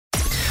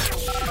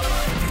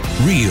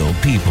Real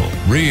people,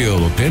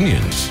 real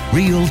opinions,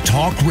 real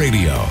talk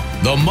radio.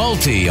 The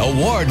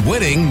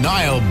multi-award-winning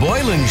Niall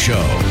Boylan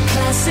Show.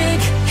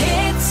 Classic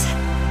hits.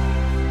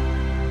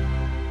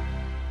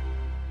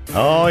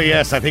 Oh,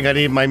 yes, I think I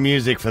need my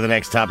music for the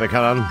next topic.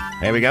 Hold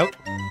on. Here we go.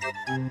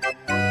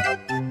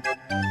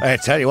 I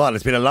tell you what,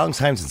 it's been a long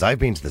time since I've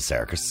been to the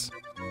circus.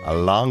 A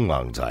long,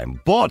 long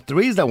time. But the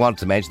reason I wanted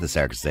to mention the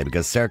circus today,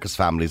 because circus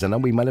families, I know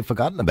we might have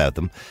forgotten about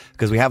them,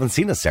 because we haven't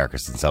seen a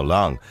circus in so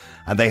long.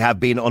 And they have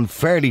been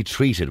unfairly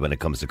treated when it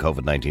comes to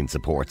COVID-19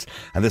 supports.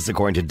 And this is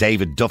according to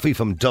David Duffy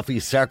from Duffy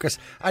Circus.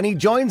 And he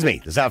joins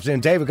me this afternoon.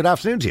 David, good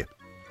afternoon to you.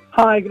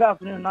 Hi, good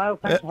afternoon, Niall.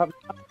 Thanks for having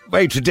me.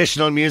 Very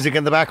traditional music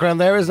in the background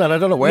there, isn't it? I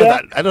don't know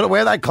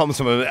where that comes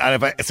from.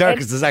 And if a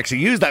circus does actually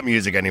use that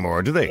music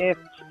anymore, do they?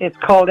 It's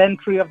called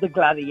Entry of the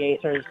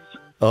Gladiators.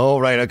 Oh,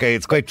 right, okay.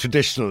 It's quite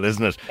traditional,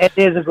 isn't it? It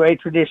is a great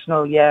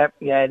traditional, yeah,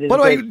 it is.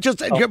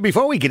 But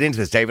before we get into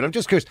this, David, I'm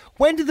just curious,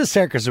 when did the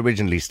circus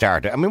originally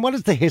start? I mean, what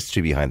is the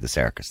history behind the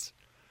circus?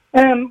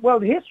 Well,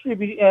 the history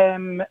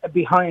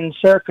behind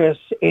circus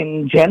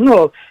in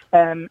general,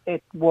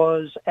 it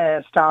was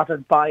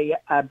started by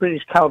a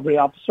British cavalry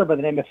officer by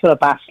the name of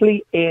Philip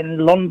Astley in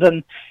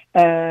London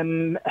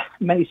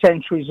many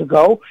centuries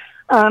ago.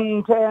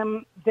 And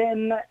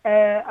then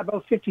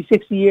about 50,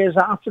 60 years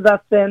after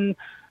that, then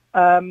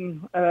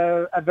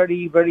a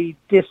very, very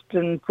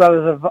distant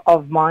relative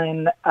of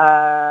mine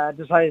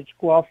decided to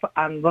go off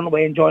and run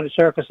away and join a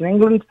circus in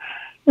England.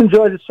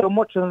 Enjoyed it so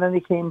much, and then he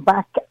came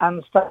back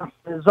and started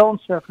his own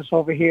circus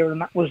over here,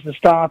 and that was the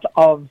start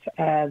of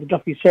the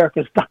Duffy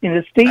Circus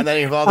dynasty. And then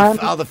you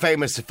have all the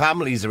famous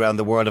families around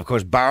the world. Of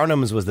course,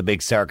 Barnum's was the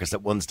big circus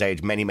at one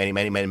stage, many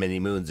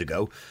moons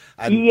ago.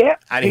 And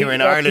here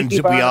in Ireland,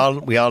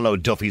 we all know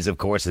Duffy's, of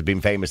course, has been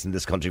famous in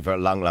this country for a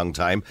long, long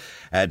time.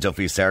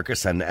 Duffy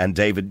Circus, and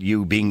David,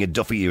 you being a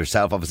Duffy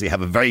yourself, obviously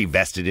have a very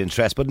vested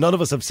interest, but none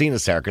of us have seen a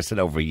circus in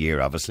over a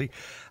year, obviously.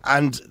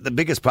 And the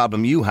biggest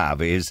problem you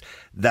have is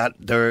that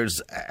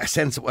there's a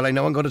sense, well, I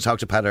know I'm going to talk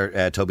to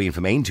Pater Tobin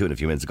from Aintu in a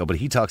few minutes ago, but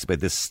he talks about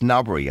this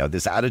snobbery,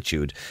 this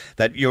attitude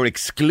that you're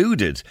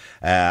excluded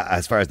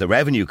as far as the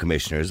revenue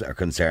commissioners are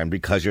concerned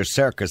because your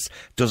circus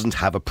doesn't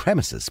have a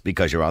premises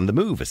because you're on the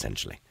move,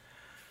 essentially.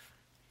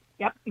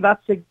 Yep,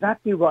 that's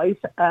exactly right.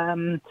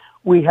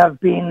 We have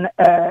been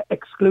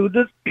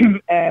excluded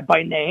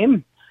by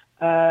name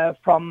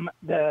from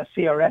the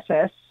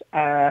CRSS.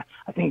 I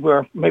think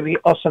maybe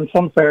us and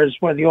Funfairs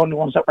were the only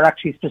ones that were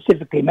actually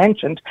specifically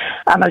mentioned.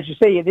 And as you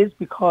say, it is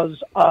because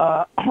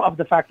of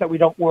the fact that we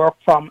don't work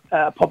from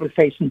a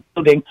public-facing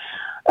building.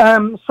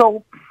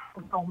 So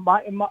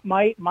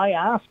my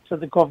ask to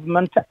the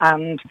government,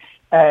 and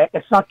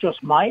it's not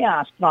just my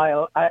ask,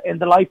 Niall, in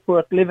the Life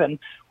Worth Living,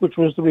 which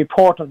was the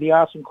report of the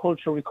Arts and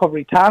Culture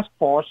Recovery Task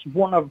Force,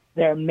 one of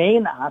their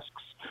main asks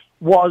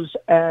was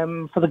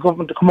for the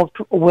government to come up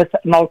with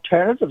an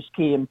alternative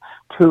scheme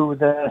to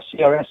the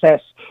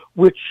CRSS,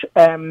 which,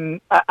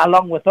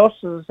 along with us,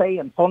 as I say,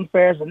 and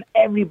Funfairs and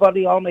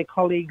everybody, all my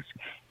colleagues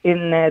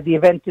in the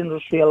Event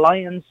Industry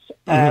Alliance,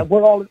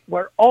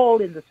 we're all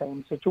in the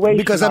same situation.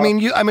 Because, I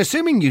mean, I'm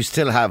assuming you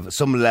still have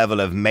some level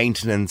of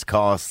maintenance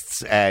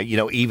costs,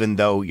 even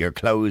though you're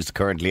closed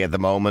currently at the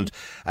moment.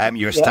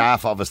 Your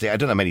staff, obviously, I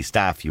don't know how many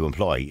staff you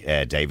employ,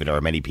 David,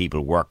 or many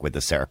people work with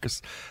the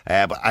circus.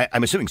 But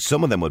I'm assuming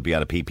some of them would be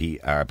on a PP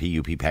or a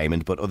PUP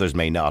payment, but others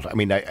may not. I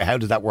mean, how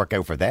does that work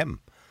out for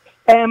them?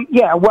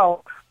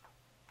 Well,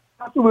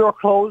 after we were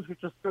closed,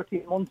 which was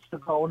 13 months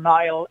ago,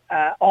 Niall,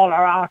 all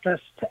our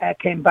artists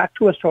came back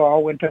to us to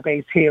our winter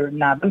base here in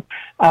Navan.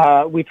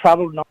 We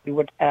travelled normally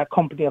with a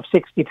company of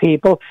 60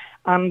 people,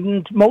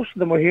 and most of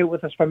them were here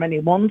with us for many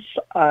months.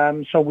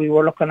 So we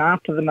were looking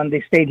after them, and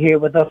they stayed here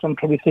with us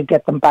until we could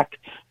get them back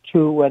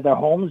to their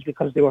homes,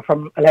 because they were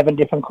from 11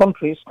 different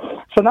countries.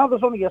 So now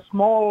there's only a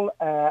small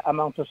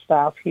amount of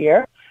staff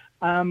here.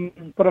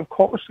 But of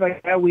course, we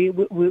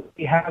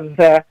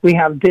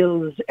have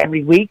bills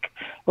every week,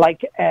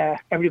 like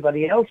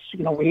everybody else.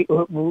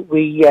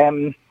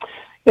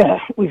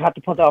 We've had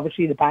to put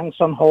obviously the banks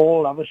on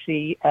hold,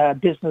 obviously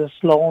business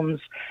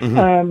loans.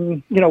 Mm-hmm.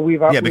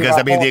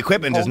 Because the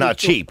equipment is not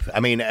cheap. I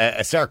mean,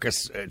 a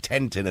circus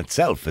tent in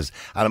itself is,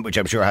 which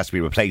I'm sure has to be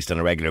replaced on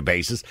a regular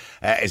basis,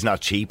 is not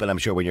cheap. And I'm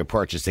sure when you're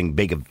purchasing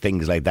big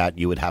things like that,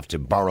 you would have to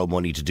borrow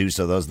money to do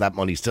so. That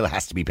money still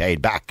has to be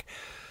paid back.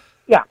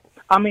 Yeah.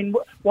 I mean,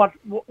 what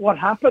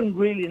happened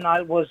really,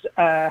 Niall, was,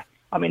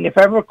 if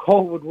ever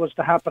COVID was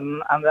to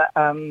happen,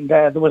 and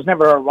there was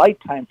never a right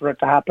time for it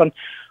to happen,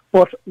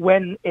 but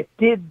when it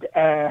did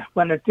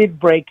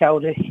break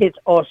out, it hit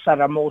us at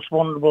our most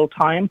vulnerable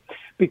time,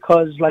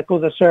 because like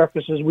other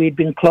circuses, we'd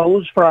been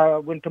closed for our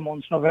winter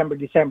months, November,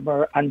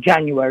 December and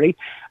January,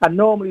 and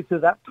normally through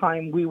that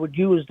time we would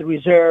use the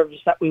reserves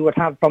that we would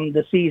have from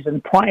the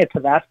season prior to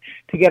that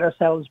to get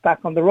ourselves back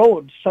on the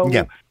road. So.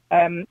 Yeah.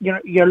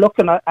 You're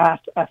looking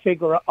at a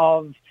figure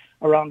of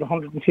around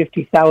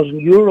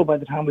 €150,000 by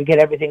the time we get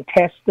everything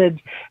tested.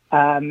 We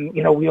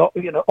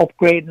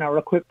upgrading our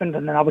equipment,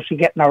 and then obviously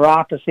getting our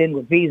artists in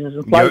with visas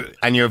and flights.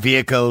 And your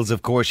vehicles,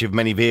 of course, you have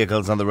many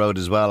vehicles on the road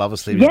as well.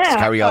 Obviously, to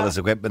carry all this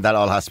equipment, that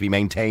all has to be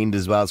maintained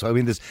as well. So I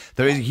mean,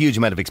 there is a huge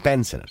amount of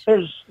expense in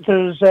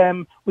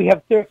it. We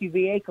have 30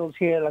 vehicles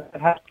here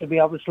that have to be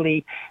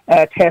obviously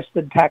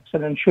tested, taxed,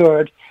 and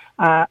insured.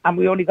 And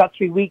we only got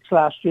 3 weeks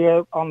last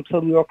year until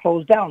we were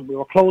closed down. We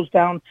were closed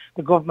down.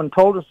 The government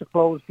told us to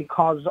close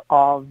because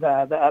of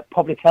the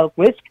public health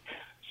risk.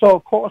 So,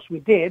 of course, we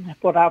did.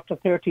 But after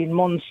 13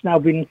 months, now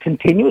being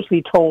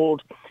continuously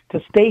told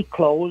to stay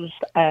closed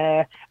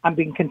and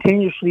being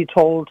continuously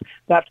told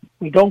that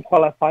we don't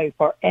qualify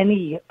for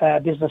any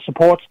business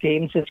support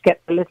schemes, it's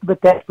getting a little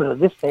bit desperate at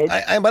this stage.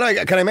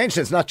 Can I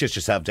mention, it's not just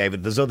yourself,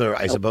 David. There's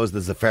I suppose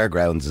there's the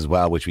fairgrounds as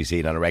well, which we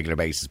see on a regular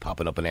basis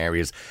popping up in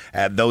areas.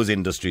 Those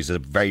industries are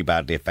very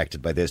badly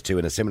affected by this too,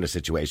 in a similar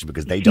situation,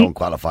 because they don't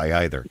qualify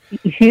either.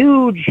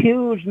 Huge,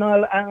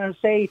 Niall. And I'll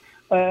say,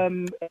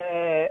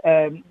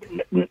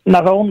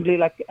 not only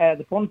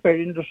the fun fair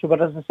industry,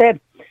 but as I said,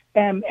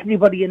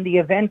 everybody in the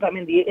event. I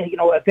mean, the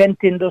event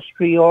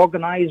industry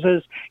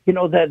organisers,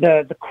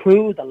 the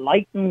crew, the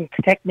lighting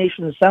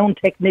technicians, sound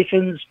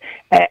technicians,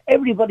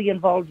 everybody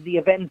involved in the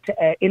event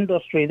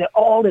industry. They're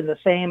all in the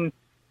same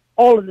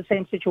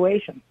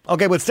situation.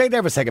 Okay, well, stay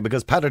there for a second,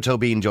 because Peadar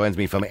Tobin joins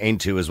me from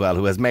Aintu as well,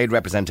 who has made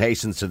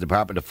representations to the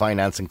Department of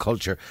Finance and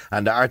Culture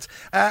and Arts.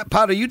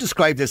 Peadar, you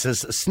describe this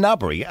as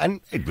snobbery,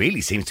 and it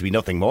really seems to be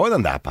nothing more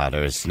than that,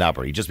 Peadar, is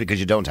snobbery, just because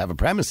you don't have a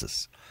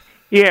premises.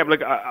 Yeah,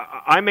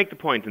 I make the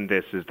point in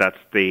this is that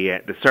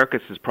the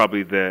circus is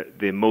probably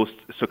the most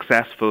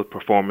successful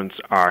performance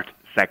art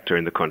sector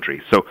in the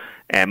country. So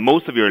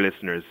most of your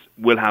listeners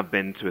will have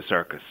been to a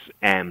circus.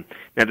 Now,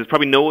 there's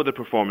probably no other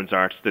performance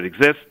art that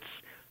exists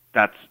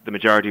that the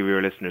majority of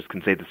your listeners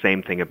can say the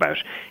same thing about.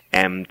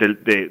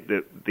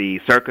 The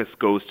circus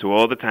goes to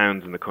all the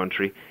towns in the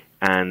country,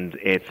 and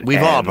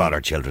we've all brought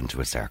our children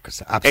to a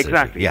circus. Absolutely,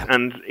 exactly. Yeah.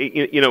 And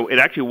it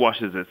actually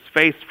washes its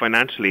face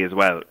financially as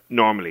well.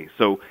 Normally,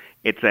 so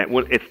it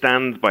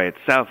stands by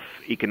itself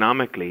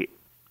economically.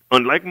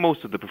 Unlike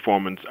most of the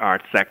performance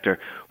arts sector,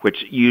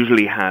 which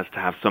usually has to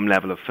have some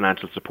level of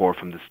financial support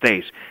from the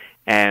state.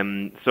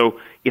 So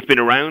it's been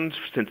around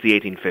since the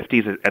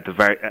 1850s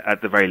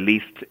at the very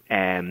least.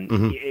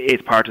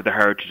 It's part of the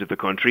heritage of the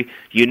country.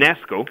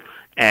 UNESCO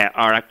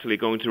are actually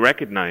going to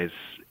recognise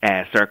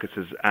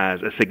circuses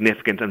as a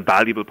significant and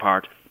valuable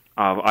part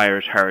of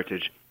Irish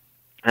heritage,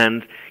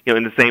 and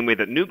in the same way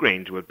that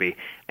Newgrange would be.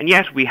 And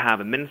yet we have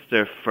a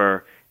Minister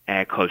for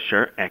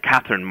Culture,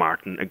 Catherine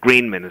Martin, a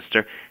Green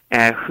Minister,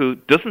 who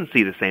doesn't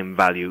see the same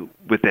value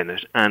within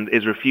it and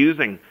is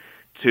refusing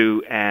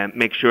to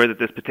make sure that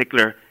this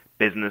particular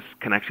business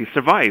can actually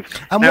survive.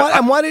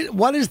 And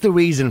what is the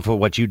reason for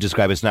what you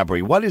describe as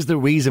snobbery? What is the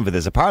reason for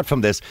this, apart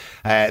from this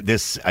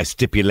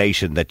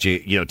stipulation that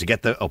you to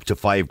get up to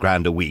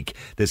 $5,000 a week?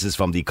 This is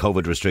from the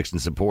COVID restriction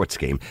support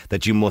scheme,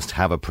 that you must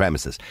have a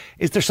premises.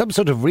 Is there some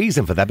sort of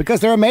reason for that? Because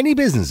there are many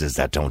businesses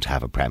that don't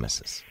have a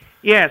premises.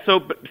 Yeah.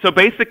 So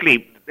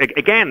basically,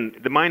 again,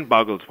 the mind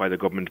boggles why the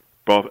government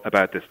brought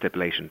about this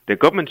stipulation. The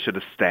government should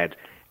have said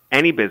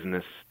any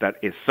business that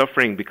is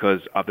suffering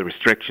because of the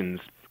restrictions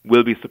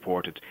will be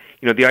supported.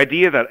 The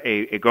idea that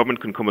a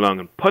government can come along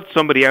and put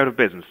somebody out of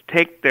business,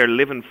 take their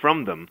living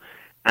from them,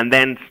 and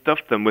then stuff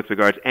them with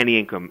regards to any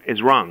income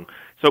is wrong.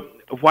 So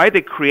why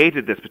they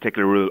created this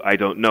particular rule, I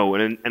don't know.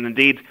 And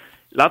indeed,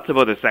 lots of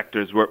other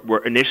sectors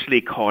were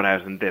initially caught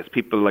out in this.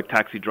 People like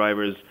taxi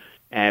drivers,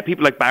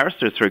 people like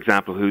barristers, for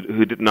example,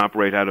 who didn't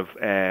operate out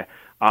of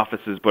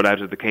offices but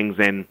out of the King's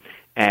Inn.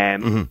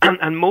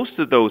 And most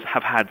of those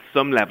have had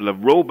some level of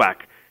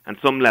rollback and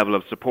some level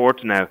of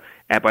support now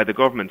by the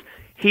government.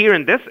 Here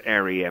in this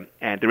area,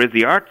 there is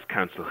the Arts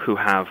Council, who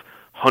have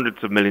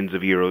hundreds of millions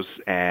of euros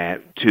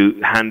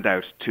to hand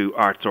out to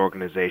arts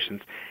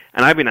organisations.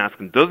 And I've been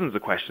asking dozens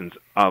of questions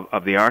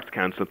of the Arts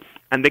Council,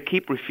 and they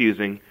keep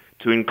refusing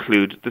to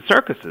include the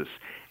circuses.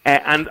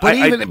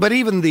 But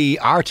even the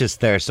artists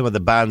there, some of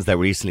the bands there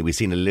recently, we've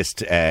seen a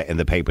list in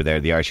the paper there,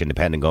 the Irish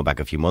Independent, going back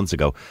a few months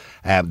ago.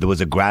 There was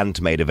a grant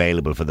made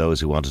available for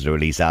those who wanted to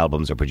release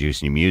albums or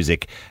produce new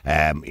music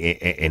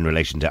in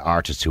relation to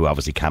artists who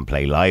obviously can't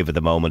play live at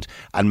the moment.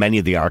 And many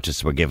of the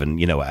artists were given,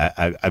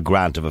 a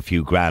grant of a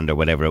few grand or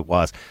whatever it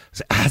was.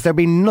 So has there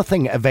been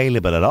nothing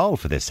available at all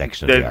for this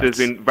section of the arts?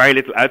 There's been very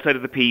little outside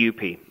of the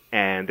PUP,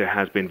 and there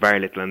has been very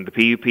little. And the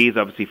PUP is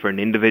obviously for an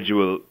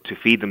individual to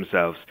feed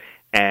themselves.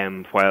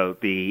 While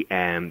the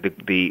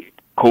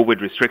COVID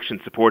restriction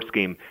support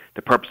scheme,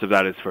 the purpose of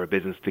that is for a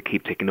business to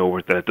keep taking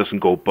over, that it doesn't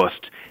go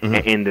bust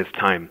in this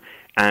time.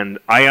 And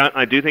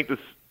I do think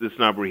there's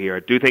snobbery here. I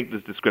do think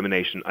there's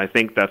discrimination. I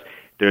think that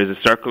there is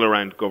a circle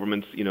around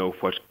governments,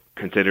 what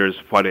considers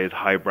what is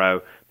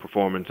highbrow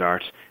performance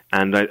art.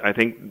 And I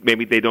think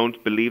maybe they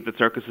don't believe that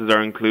circuses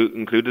are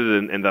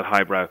included in that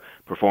highbrow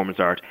performance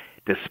art,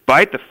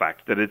 despite the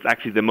fact that it's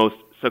actually the most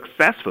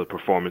successful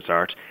performance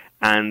art.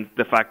 And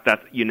the fact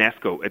that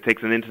UNESCO, it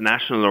takes an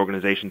international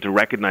organisation to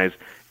recognise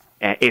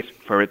it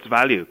for its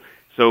value.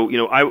 So,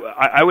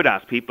 I would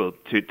ask people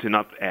to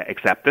not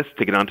accept this,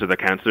 to get onto their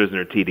councillors and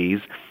their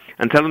TDs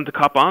and tell them to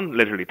cop on,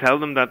 literally. Tell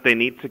them that they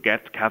need to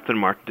get Catherine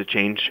Martin to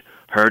change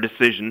her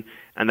decision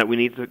and that we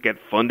need to get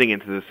funding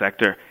into the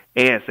sector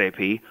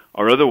ASAP,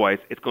 or otherwise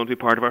it's going to be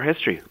part of our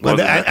history. Well,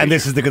 and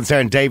this is the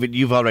concern, David.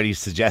 You've already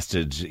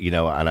suggested,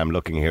 and I'm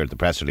looking here at the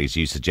press release,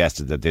 you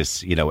suggested that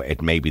this,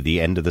 it may be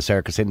the end of the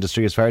circus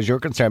industry as far as you're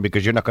concerned,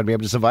 because you're not going to be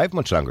able to survive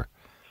much longer.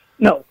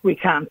 No, we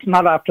can't.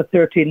 Not after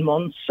 13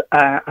 months.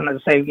 And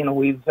as I say,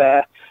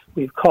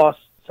 we've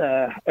costs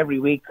every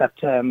week that,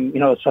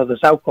 so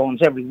there's outgoings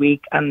every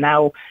week. And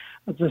now,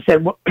 as I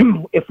said,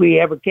 if we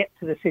ever get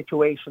to the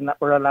situation that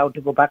we're allowed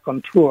to go back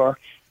on tour,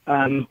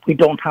 we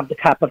don't have the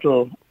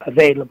capital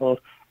available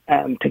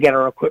to get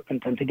our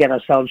equipment and to get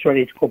ourselves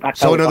ready to go back out.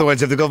 So in other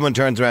words, if the government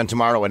turns around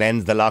tomorrow and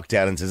ends the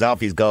lockdown and says,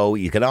 off you go,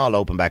 you can all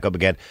open back up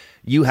again,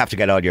 you have to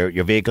get all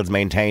your vehicles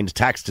maintained,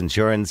 taxed,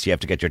 insurance, you have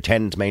to get your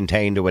tent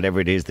maintained or whatever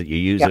it is that you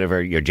use,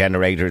 whatever, your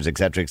generators,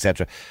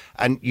 etc.,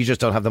 and you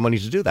just don't have the money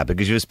to do that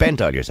because you've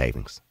spent all your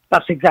savings.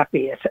 That's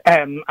exactly it.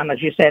 And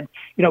as you said,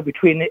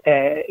 between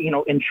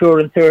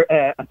insurance,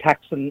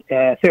 tax and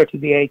 30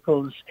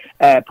 vehicles,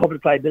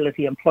 public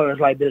liability, employers'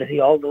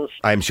 liability, all those.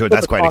 I'm sure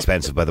that's quite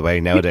expensive, by the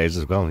way, nowadays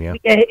as well. Yeah,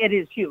 it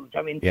is huge.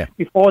 I mean,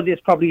 before this,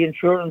 probably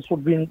insurance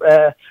would be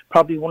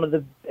probably one of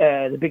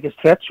the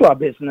biggest threats to our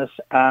business.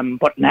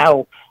 But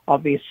now,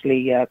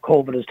 obviously,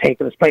 COVID has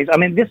taken its place. I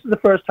mean, this is the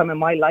first time in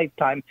my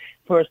lifetime,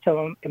 first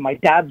time in my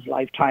dad's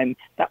lifetime,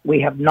 that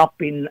we have not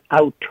been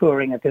out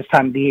touring at this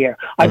time of the year.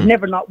 I've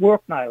never not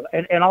worked, Niall.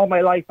 In all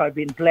my life, I've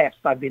been blessed.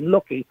 I've been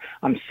lucky.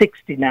 I'm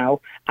 60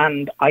 now,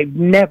 and I've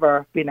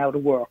never been out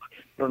of work.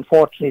 But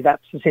unfortunately,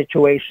 that's the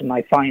situation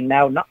I find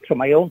now, not through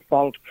my own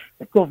fault.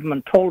 The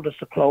government told us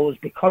to close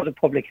because of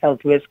public health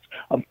risks.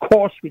 Of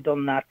course, we've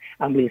done that,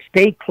 and we'll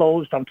stay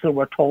closed until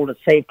we're told it's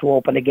safe to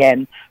open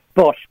again.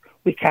 But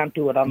we can't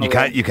do it on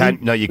our own. You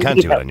can't do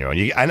it on your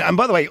own. And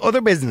by the way,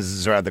 other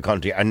businesses around the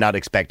country are not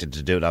expected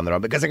to do it on their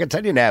own, because I can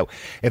tell you now,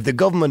 if the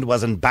government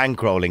wasn't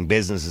bankrolling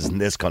businesses in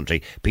this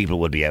country, people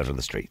would be out on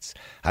the streets.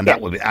 And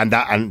that would be,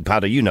 and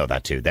Paddy, you know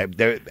that too.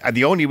 They're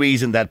the only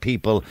reason that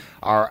people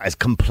are as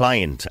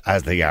compliant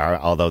as they are,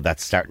 although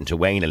that's starting to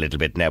wane a little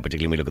bit now,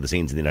 particularly when we look at the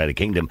scenes in the United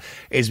Kingdom,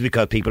 is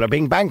because people are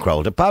being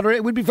bankrolled. Paddy,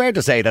 it would be fair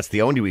to say that's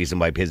the only reason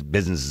why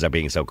businesses are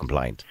being so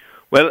compliant.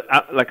 Well,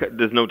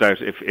 there's no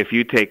doubt, if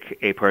you take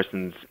a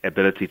person's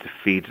ability to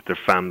feed their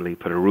family,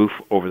 put a roof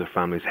over their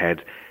family's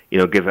head,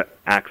 give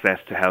access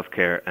to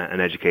healthcare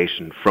and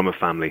education from a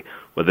family,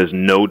 well, there's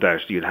no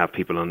doubt you'd have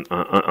people on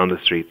the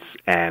streets.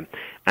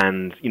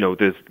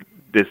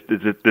 There's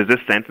this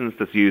sentence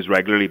that's used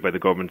regularly by the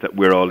government that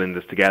we're all in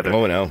this together.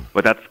 Oh, no.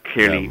 But that's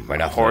clearly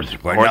horse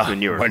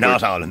manure. We're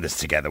not all in this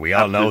together. We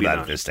all know that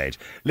at this stage.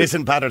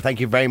 Listen, Pater,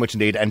 thank you very much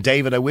indeed. And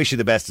David, I wish you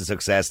the best of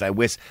success. I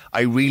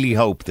really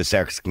hope the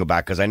circus can go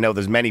back, because I know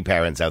there's many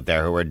parents out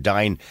there who are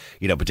dying,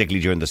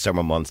 particularly during the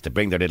summer months, to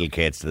bring their little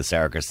kids to the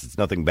circus. It's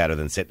nothing better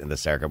than sitting in the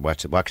circus,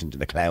 watching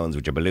the clowns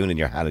with your balloon in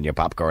your hand and your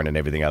popcorn and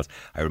everything else.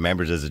 I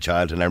remember it as a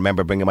child, and I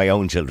remember bringing my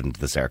own children to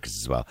the circus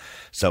as well.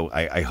 So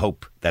I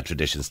hope that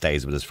tradition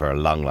stays with us for a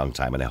long, long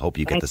time, and I hope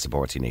you get the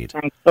support you need.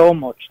 Thanks so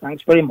much.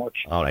 Thanks very much.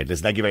 All right,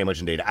 listen, thank you very much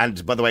indeed.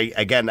 And by the way,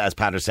 again, as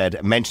Pater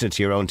said, mention it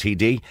to your own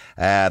TD,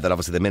 that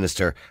obviously the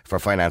Minister for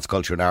Finance,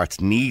 Culture and Arts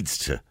needs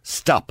to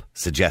stop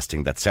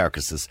suggesting that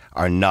circuses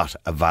are not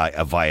a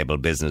viable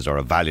business or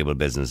a valuable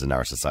business in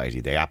our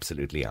society. They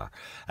absolutely are.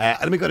 And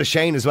let me go to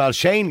Shane as well.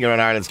 Shane, you're on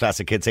Ireland's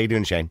Classic Kids. How you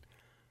doing, Shane?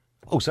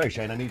 Oh, sorry,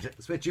 Shane, I need to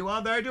switch you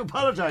on there. I do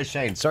apologise,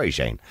 Shane. Sorry,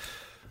 Shane.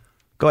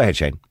 Go ahead,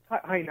 Shane.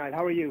 Hi, Niall.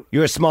 How are you?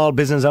 You're a small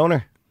business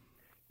owner?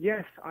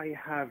 Yes, I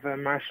have a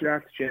martial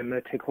arts gym,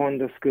 a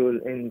taekwondo school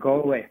in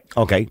Galway.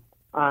 Okay.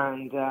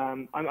 And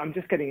I'm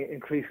just getting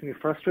increasingly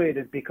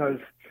frustrated because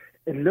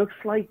it looks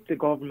like the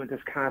government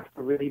has cast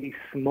a really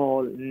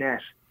small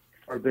net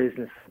for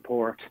business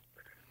support.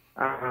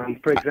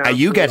 For example, are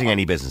you getting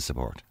any business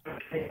support?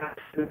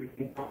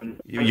 Absolutely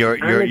none.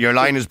 Your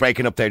line is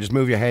breaking up there. Just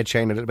move your head,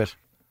 Shane, a little bit.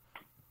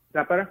 Is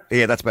that better?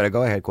 Yeah, that's better.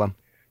 Go ahead, go on.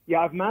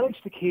 Yeah, I've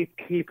managed to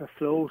keep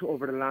afloat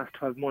over the last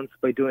 12 months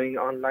by doing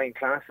online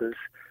classes,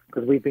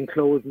 because we've been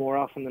closed more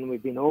often than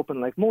we've been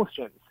open, like most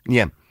gyms.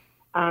 Yeah.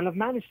 And I've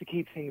managed to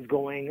keep things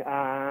going,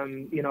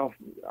 earn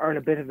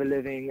a bit of a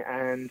living,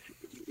 and,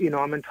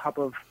 I'm on top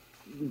of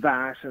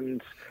that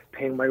and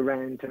paying my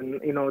rent and,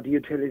 the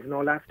utilities and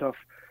all that stuff.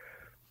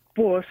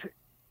 But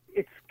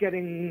it's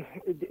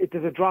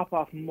there's a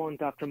drop-off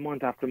month after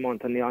month after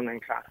month on the online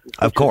classes.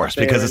 Of course,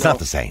 because it's not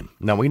the same.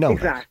 No, we know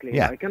exactly. That.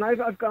 Yeah. And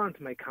I've gone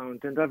to my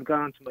accountant, I've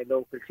gone to my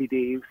local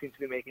TD, who seems to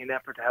be making an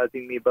effort to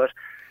helping me, but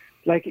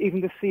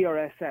even the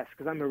CRSS,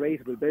 because I'm a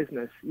rateable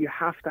business, you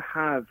have to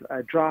have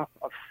a drop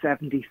of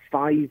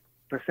 75%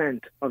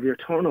 of your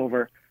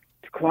turnover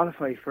to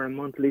qualify for a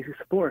monthly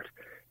support.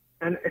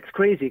 And it's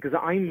crazy, because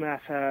I'm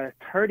at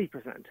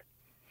 30%.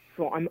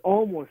 So I'm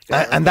almost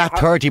there. And that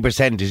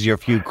 30% is your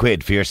few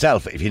quid for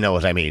yourself, if you know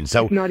what I mean.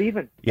 So it's not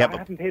even. Yeah, I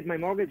haven't paid my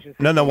mortgage.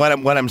 No.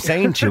 What I'm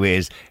saying to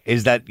you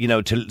is that, you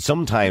know,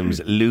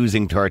 sometimes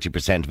losing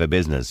 30% of a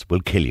business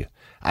will kill you.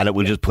 And it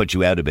will just put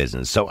you out of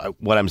business. So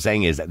what I'm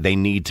saying is that they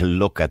need to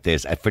look at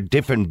this for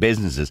different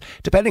businesses,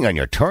 depending on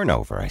your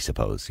turnover, I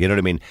suppose. You know what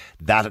I mean?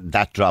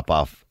 That drop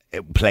off,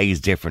 it plays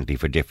differently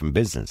for different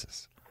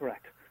businesses.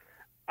 Correct.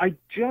 I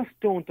just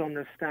don't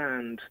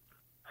understand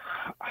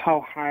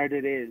how hard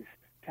it is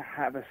to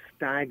have a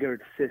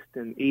staggered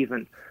system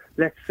even.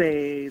 Let's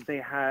say they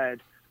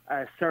had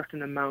a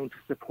certain amount of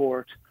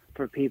support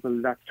for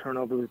people that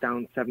turnover was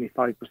down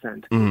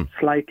 75%.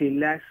 Slightly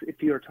less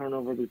if your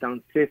turnover was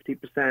down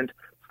 50%.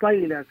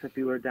 Slightly less if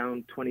you were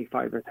down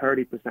 25 or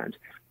 30%.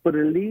 But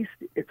at least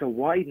it's a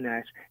wide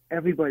net.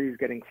 Everybody's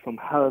getting some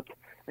help.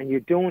 And you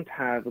don't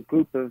have a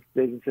group of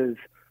businesses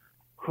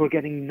who are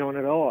getting none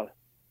at all.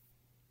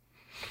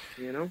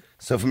 You know?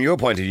 So from your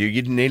point of view,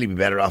 you'd nearly be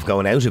better off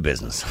going out of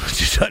business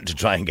to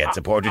try and get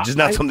support, which is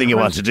not something you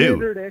want to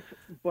do. It,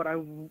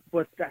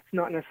 but that's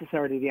not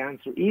necessarily the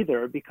answer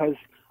either, because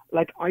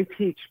like I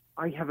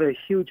have a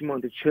huge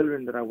amount of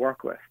children that I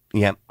work with.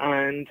 Yeah.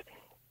 And,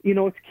 you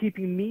know, it's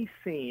keeping me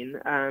sane,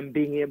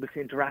 being able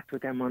to interact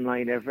with them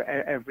online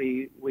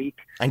every week.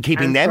 And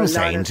keeping them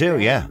sane too,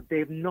 yeah. They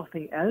have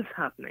nothing else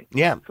happening.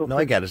 Yeah, so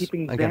I get it.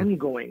 Keeping them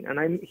going. And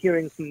I'm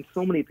hearing from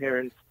so many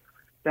parents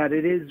that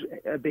it is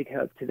a big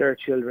help to their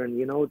children,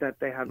 you know, that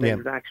they have the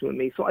interaction with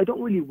me. So I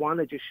don't really want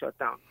to just shut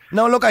down.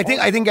 No, look, I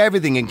think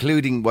everything,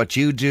 including what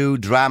you do,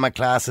 drama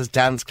classes,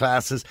 dance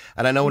classes,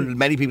 and I know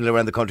many people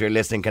around the country are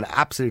listening, can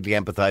absolutely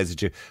empathise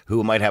with you,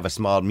 who might have a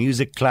small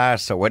music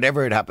class or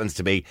whatever it happens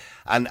to be,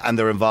 and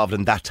they're involved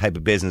in that type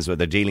of business where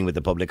they're dealing with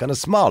the public on a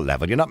small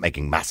level. You're not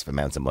making massive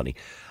amounts of money.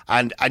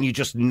 And you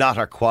just not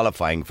are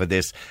qualifying for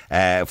this,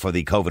 for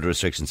the COVID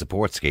restriction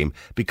support scheme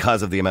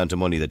because of the amount of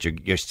money that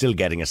you're still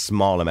getting a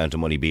small amount of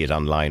money, be it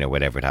online or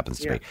whatever it happens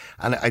to be.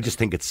 And I just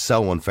think it's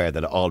so unfair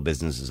that all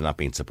businesses are not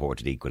being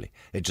supported equally.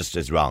 It just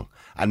is wrong.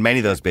 And many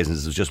of those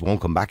businesses just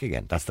won't come back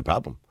again. That's the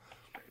problem.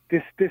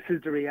 This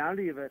is the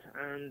reality of it.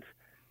 And,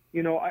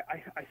 you know,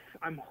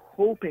 I'm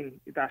hoping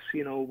that,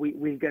 you know,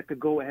 we'll get the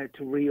go-ahead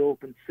to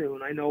reopen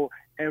soon. I know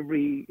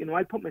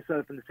I put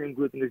myself in the same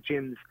grouping as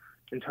gyms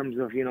in terms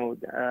of, you know,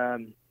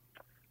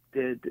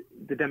 the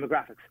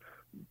demographics.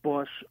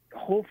 But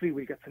hopefully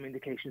we'll get some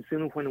indication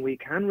soon when we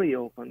can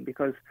reopen,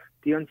 because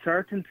the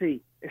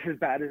uncertainty is as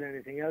bad as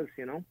anything else,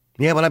 you know.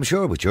 Yeah, well, I'm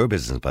sure with your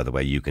business, by the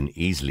way, you can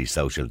easily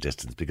social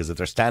distance, because if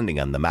they're standing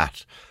on the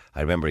mat,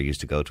 I remember I used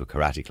to go to a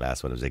karate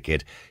class when I was a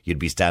kid, you'd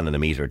be standing 1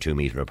 metre or 2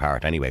 metre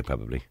apart anyway,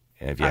 probably.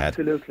 If you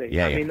Absolutely.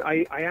 Had. I mean,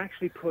 I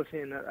actually put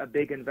in a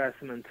big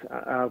investment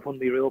when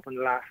we reopened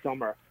last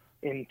summer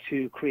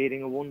into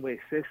creating a one-way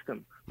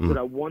system so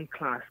that one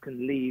class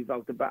can leave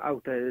out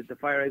the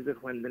fire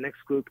exit when the next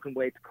group can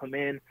wait to come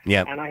in.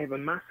 Yeah. And I have a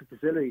massive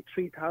facility,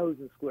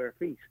 3,000 square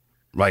feet.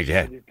 Right,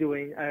 yeah. I was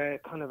doing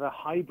kind of a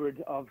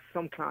hybrid of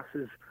some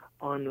classes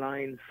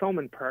online, some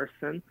in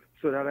person,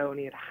 so that I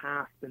only had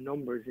half the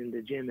numbers in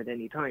the gym at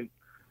any time.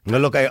 Well,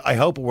 look, I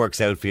hope it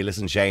works out for you.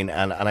 Listen, Shane,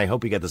 and I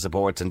hope you get the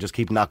supports, and just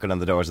keep knocking on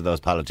the doors of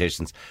those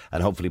politicians.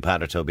 And hopefully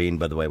Pat or Tobin,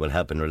 by the way, will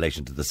help in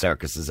relation to the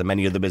circuses and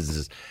many other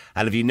businesses.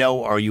 And if you know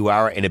or you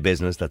are in a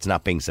business that's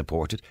not being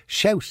supported,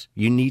 shout.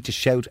 You need to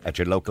shout at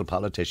your local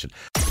politician.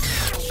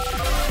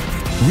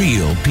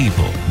 Real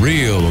people,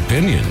 real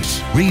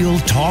opinions, real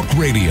talk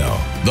radio.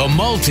 The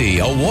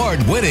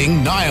multi-award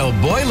winning Niall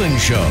Boylan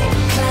Show.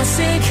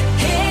 Classic